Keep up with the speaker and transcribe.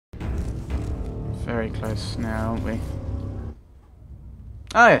Very close now, aren't we?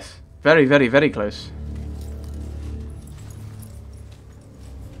 Ah, yes. Very, very, very close.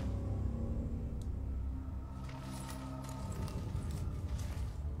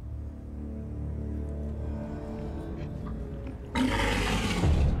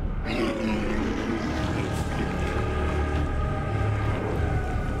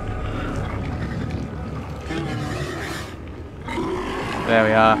 There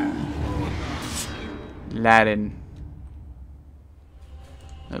we are. Latin.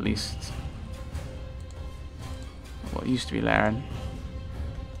 At least. What used to be Laren.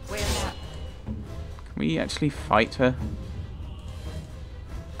 Can we actually fight her?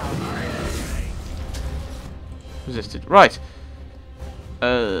 Resisted. Right.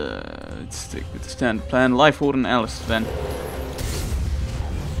 Let's stick with the standard plan. Life Warden Alice then.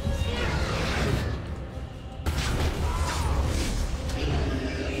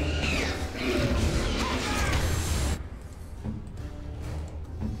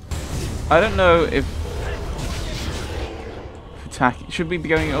 I don't know if attack should we be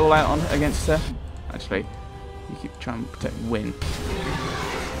going all out on against her. Actually, you keep trying to protect Win.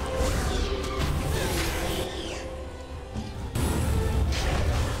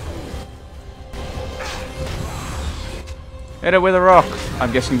 Hit her with a rock.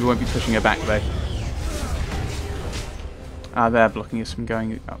 I'm guessing we won't be pushing her back though. Ah, they're blocking us from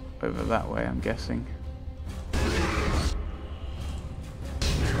going up over that way. I'm guessing.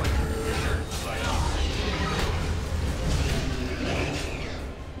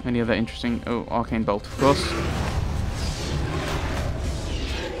 Any other interesting... Oh, Arcane Bolt, of course.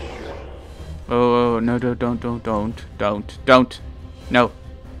 Oh, no, don't. No.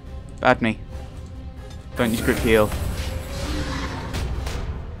 Bad me. Don't use group heal.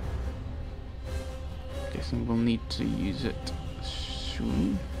 Guessing we'll need to use it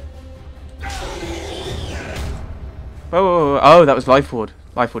soon. Oh, that was Life Ward.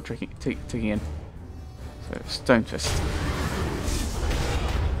 Life Ward taking in. So, Stone Fist.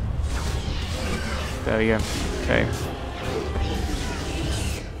 There we go. Okay.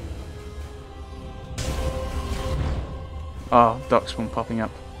 Oh, Darkspawn popping up.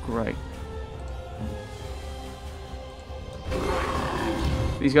 Great.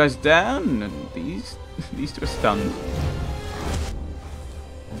 These guys down, and these two are stunned.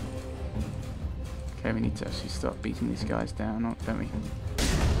 Okay, we need to actually start beating these guys down, don't we?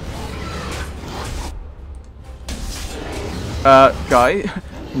 Guy?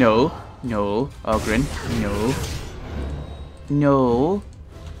 No. No, Ogren, no,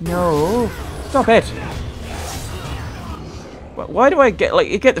 stop it! Why do I get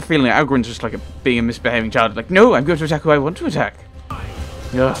you get the feeling that Ogren's just like being a misbehaving child? Like, no, I'm going to attack who I want to attack.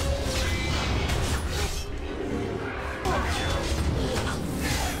 Yeah.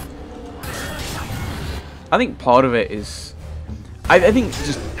 I think part of it is, I think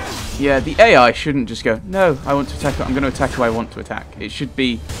just the AI shouldn't just go, no, I want to attack. I'm going to attack who I want to attack. It should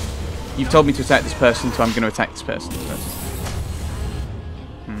be. You've told me to attack this person, so I'm going to attack this person first.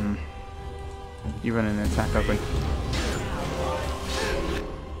 You run in an attack, Ogren.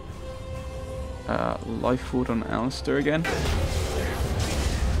 Life Ward on Alistair again.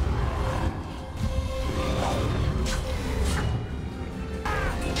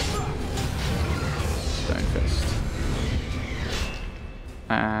 Stone Fist.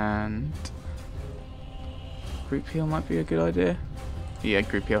 And... Group heal might be a good idea. Yeah,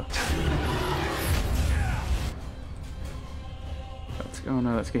 group heal. Oh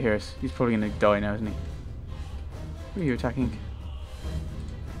no, let's get Heroes. He's probably going to die now, isn't he? Who are you attacking?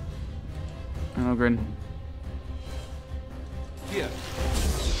 An Ogren. Yeah.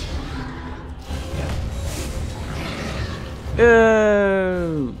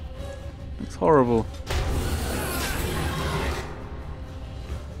 Oh, that's horrible.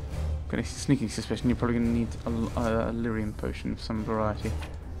 Got a sneaking suspicion you're probably going to need a lyrium potion of some variety.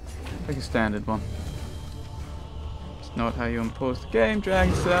 Like a standard one. It's not how you unpause the game,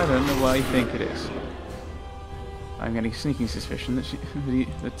 Drags. I don't know why you think it is. I'm getting a sneaking suspicion that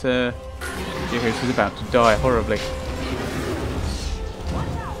Heroes is about to die horribly.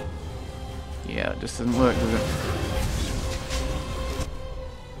 Yeah, it just doesn't work, does it?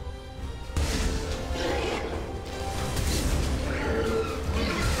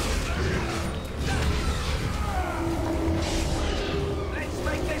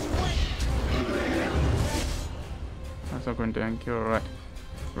 How's Ogren doing? You're alright.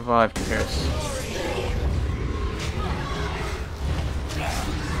 Revive Heroes.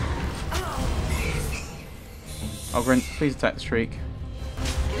 Ogren, please attack the streak.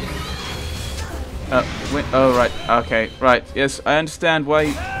 Oh, right, okay, right, yes, I understand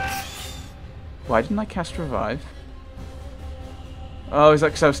why... Why didn't I cast revive? Oh, is that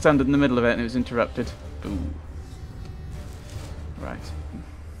because I was standing in the middle of it and it was interrupted? Boo. Right.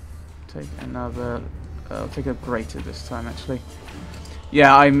 Take another. I'll take a greater this time, actually.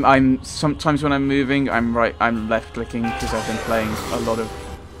 Yeah, I'm. Sometimes when I'm moving, I'm left clicking because I've been playing a lot of.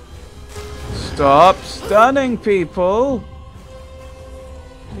 Stop stunning people,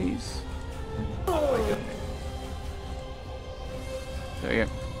 please. There you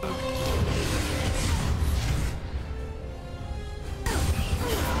go.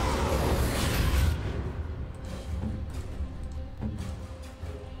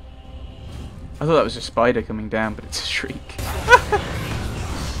 I thought that was a spider coming down, but it's a shriek.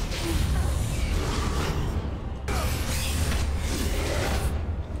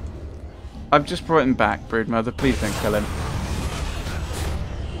 I've just brought him back, Broodmother. Please don't kill him.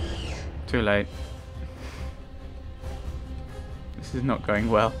 Too late. This is not going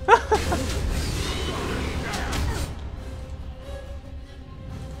well.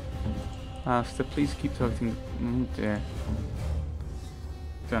 Master, please keep targeting. Oh dear.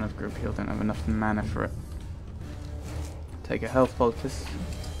 Don't have group heal, don't have enough mana for it. Take a health poultice.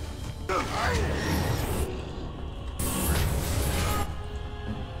 I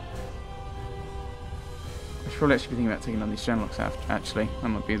should probably actually be thinking about taking on these genlocks actually. That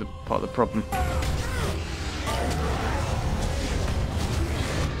might be the part of the problem.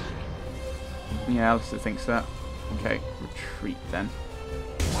 Yeah, Alistair thinks that. Okay, retreat then.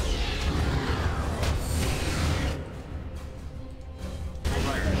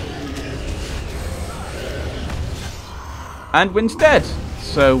 And Wynn's dead,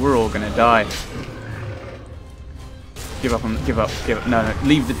 so we're all gonna die. Give up on, give up. No,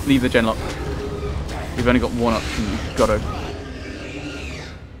 leave the genlock. We've only got one option. We've got to.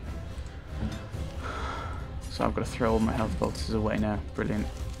 So I've got to throw all my health bolters away now. Brilliant.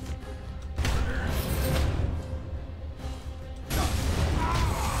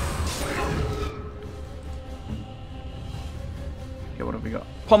 Okay, what have we got?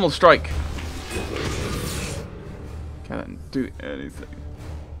 Pommel strike. Okay, that didn't do anything.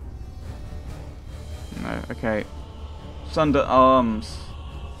 No, okay. Sunder arms.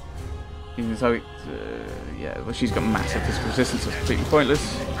 Even though it, yeah, well, she's got massive physical resistance, so it's completely pointless.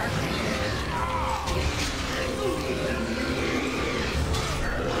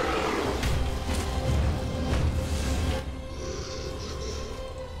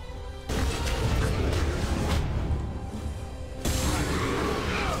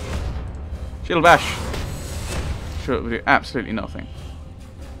 Shield bash. Sure, it will do absolutely nothing.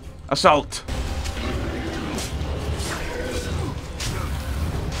 Assault.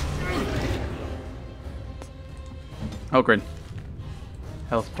 Ogrin.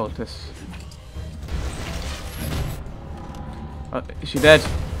 Health poultice. Is she dead?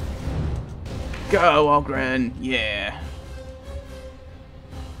 Go, Ogrin! Yeah!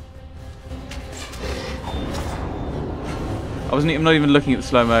 I'm not even looking at the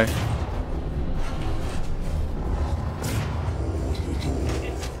slow-mo.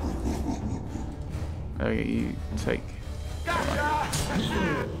 Okay, you take...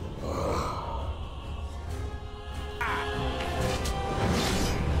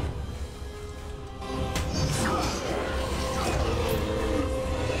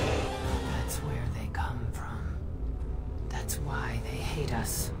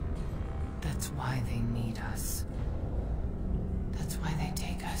 us. That's why they need us. That's why they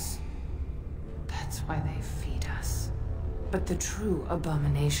take us. That's why they feed us. But the true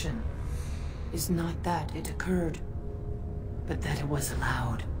abomination is not that it occurred, but that it was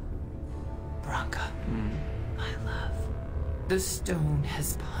allowed. Branka, my love. The stone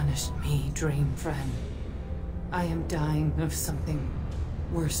has punished me, dream friend. I am dying of something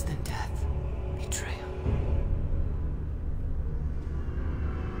worse than death. Betrayal.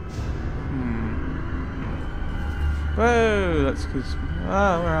 Whoa, that's because...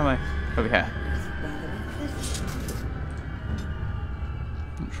 Ah, where am I? Over here.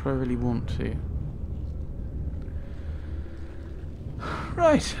 Not sure I really want to.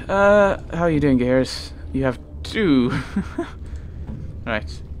 Right, how are you doing, Gears? You have 2.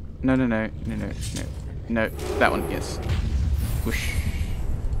 Right. No, that one, yes. Whoosh.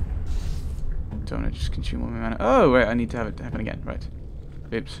 Don't want to just consume all my mana. Oh, wait, I need to have it happen again. Right.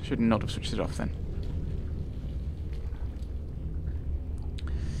 Oops, should not have switched it off then.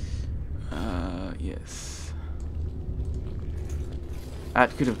 Yes.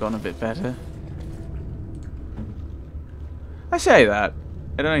 That could have gone a bit better. I say that.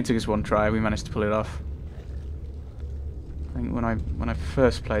 It only took us 1 try. We managed to pull it off. I think when I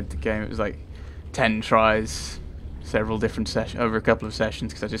first played the game, it was like 10 tries, several different sessions over a couple of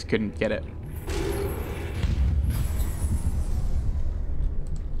sessions because I just couldn't get it.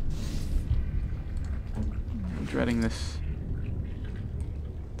 dreading this.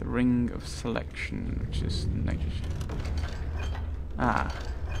 The Ring of Selection, which is nature. Ah.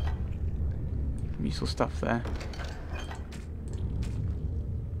 Some useful stuff there.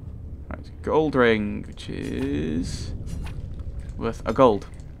 Right, gold ring, which is worth a gold.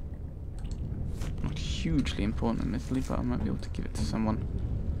 Not hugely important, admittedly, but I might be able to give it to someone.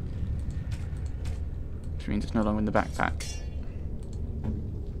 Which means it's no longer in the backpack.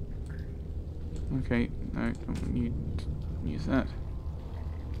 Okay, no, don't need to use that.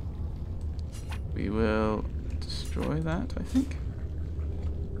 We will destroy that, I think.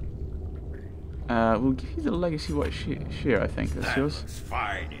 We'll give you the Legacy White Shear, I think. That's yours. Looks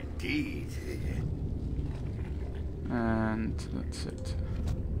fine indeed. And that's it.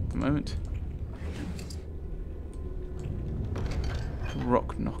 At the moment.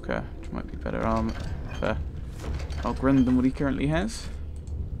 Rock Knocker, which might be better armor for Algren than what he currently has.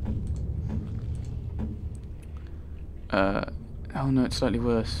 Oh no, it's slightly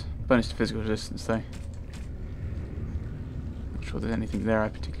worse. Bonus to physical resistance though. Not sure there's anything there I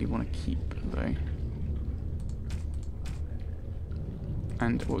particularly want to keep though.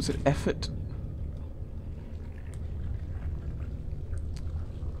 And what was it? Effort?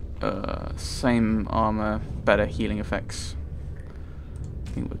 Same armor, better healing effects. I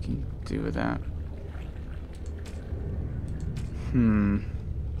think we can do with that.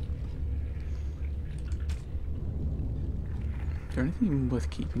 Is there anything worth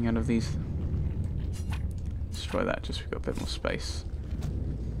keeping out of these? Destroy that just so we've got a bit more space.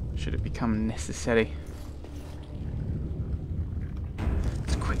 Should it become necessary.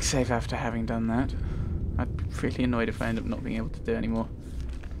 It's a quick save after having done that. I'd be really annoyed if I end up not being able to do any more.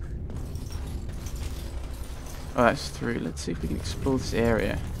 Oh, that's through. Let's see if we can explore this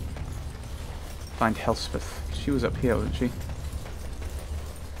area. Find Elspeth. She was up here, wasn't she?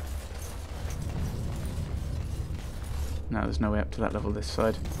 No, there's no way up to that level this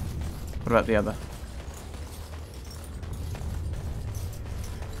side. What about the other?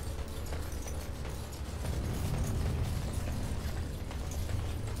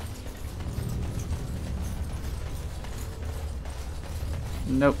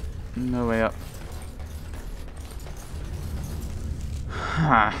 Nope, no way up.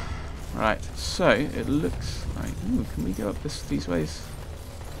 Right, so it looks like... Ooh, can we go up these ways?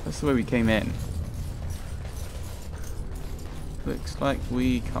 That's the way we came in. Looks like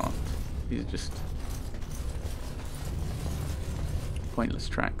we can't. These are just pointless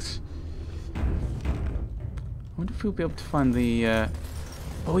tracks. I wonder if we'll be able to find the...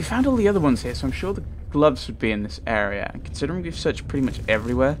 Well, we found all the other ones here, so I'm sure the gloves would be in this area. And considering we've searched pretty much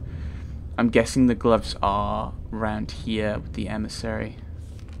everywhere, I'm guessing the gloves are around here with the emissary.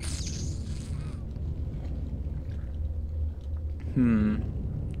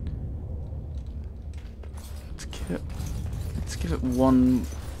 Let's give it one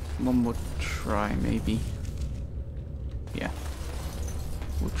more try, maybe. Yeah.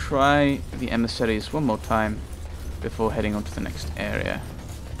 We'll try the emissaries one more time before heading on to the next area.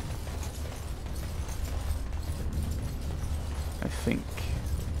 I think.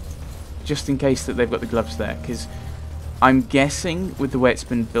 Just in case that they've got the gloves there, because I'm guessing with the way it's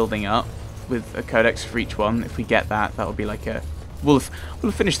been building up, with a codex for each one, if we get that, that'll be like a... We'll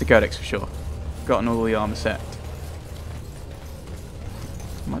have finished the codex for sure. Gotten all the armor set.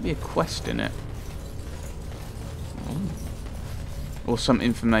 There might be a quest in it. Or some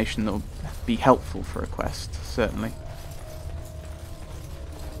information that will be helpful for a quest, certainly.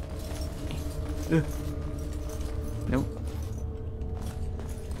 Nope.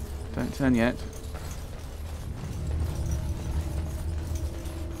 Don't turn yet.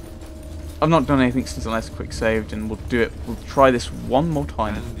 I've not done anything since the last quick saved, and we'll do it. We'll try this one more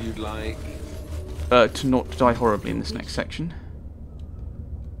time. And you'd like to not die horribly in this next section.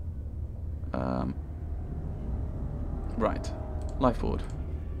 Right, life board.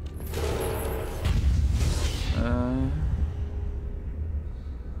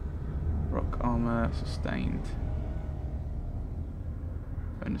 Rock armor sustained.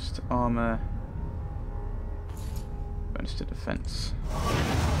 Bonus to armor. Bonus to defense.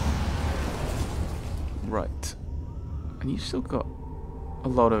 Right. And you've still got a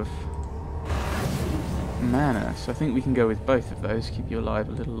lot of mana, so I think we can go with both of those, keep you alive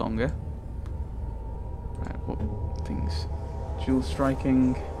a little longer. Right, what things? Dual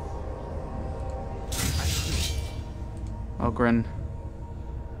striking. Ogren.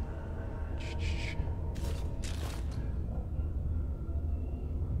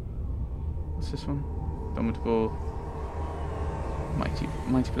 What's this one? Domitable.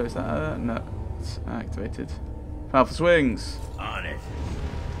 Mighty blows that. No, it's activated. Powerful swings. on it.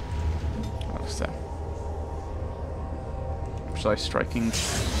 What was that? precise striking.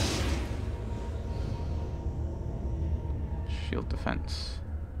 Shield defense.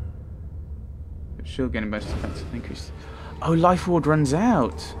 Shield getting most defense increased. Oh, life ward runs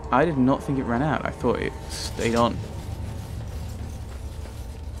out. I did not think it ran out. I thought it stayed on.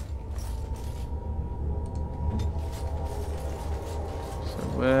 So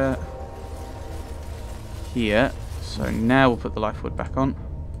we're here. So now we'll put the life ward back on.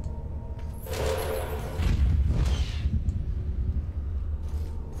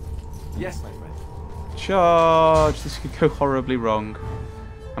 Yes, my friend. Charge! This could go horribly wrong.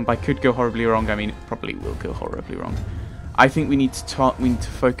 And by could go horribly wrong, I mean it probably will go horribly wrong. I think we need to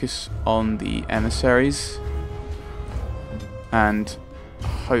focus on the emissaries and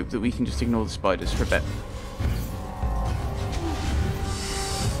hope that we can just ignore the spiders for a bit.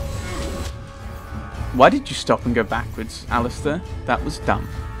 Why did you stop and go backwards, Alistair? That was dumb.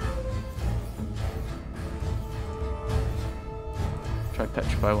 Try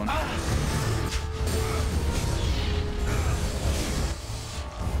petrify one.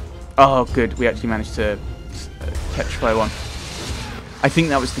 Oh, good. We actually managed to petrify one. I think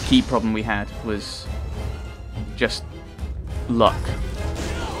that was the key problem we had, was just luck.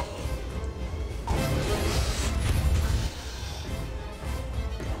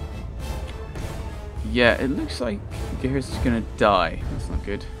 Yeah, it looks like Gears is going to die. That's not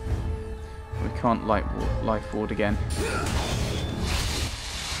good. We can't life ward again.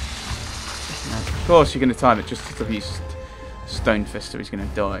 Now, of course, you're going to time it just to use Stone Fist, or he's going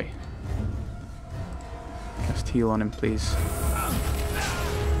to die. Cast heal on him, please.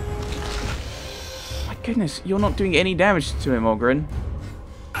 My goodness, you're not doing any damage to him, Ogren.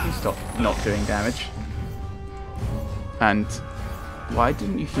 Please stop not doing damage. And why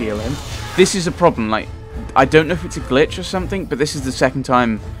didn't you heal him? This is a problem. Like, I don't know if it's a glitch or something, but this is the second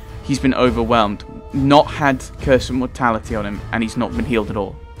time he's been overwhelmed. Not had Curse of Mortality on him, and he's not been healed at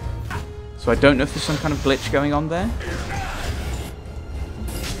all. So I don't know if there's some kind of glitch going on there.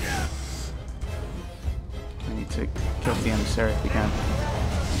 To kill the emissary if we can.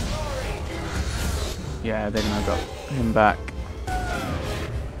 Yeah, they've now got him back.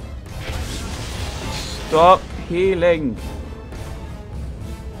 Stop healing!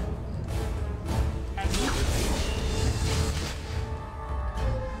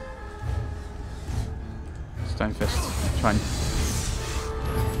 Stone Fist. Try and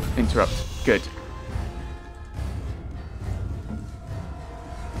interrupt. Good.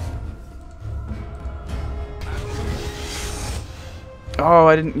 Oh,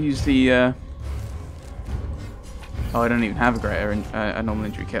 I didn't use the... Oh, I don't even have a normal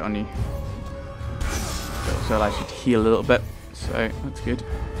injury kit on you. It also allows you to heal a little bit, so that's good.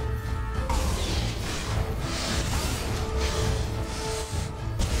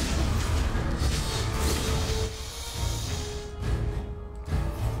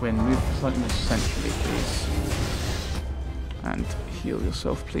 Win, move slightly more centrally, please. And heal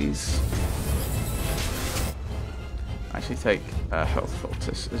yourself, please. Actually take health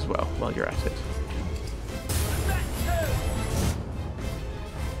poultice as well while you're at it.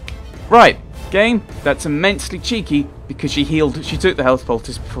 Right, game. That's immensely cheeky because she took the health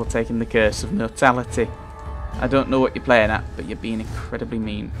poultice before taking the Curse of Mortality. I don't know what you're playing at, but you're being incredibly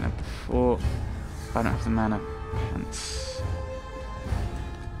mean. Now before, I don't have the mana pants.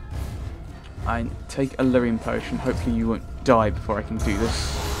 I take a lyrium potion. Hopefully you won't die before I can do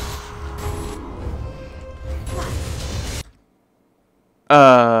this.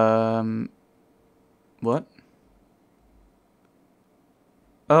 What?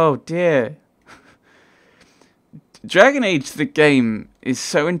 Oh dear. Dragon Age, the game, is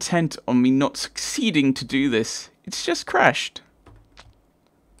so intent on me not succeeding to do this. It's just crashed.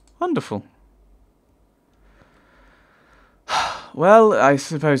 Wonderful. Well, I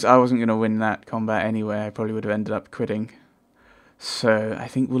suppose I wasn't going to win that combat anyway. I probably would have ended up quitting. So I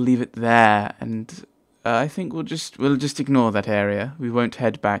think we'll leave it there, and I think we'll just ignore that area. We won't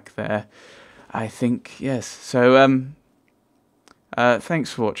head back there. I think, yes. So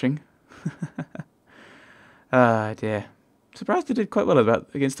thanks for watching. Ah, dear. Surprised I did quite well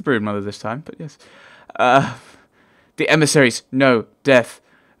against the Broodmother this time, but yes. The emissaries, no, death.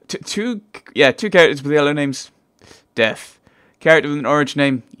 Two characters with yellow names, death. Character with an orange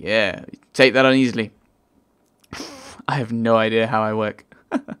name, yeah, take that uneasily. I have no idea how I work.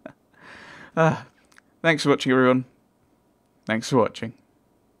 Thanks for watching, everyone. Thanks for watching.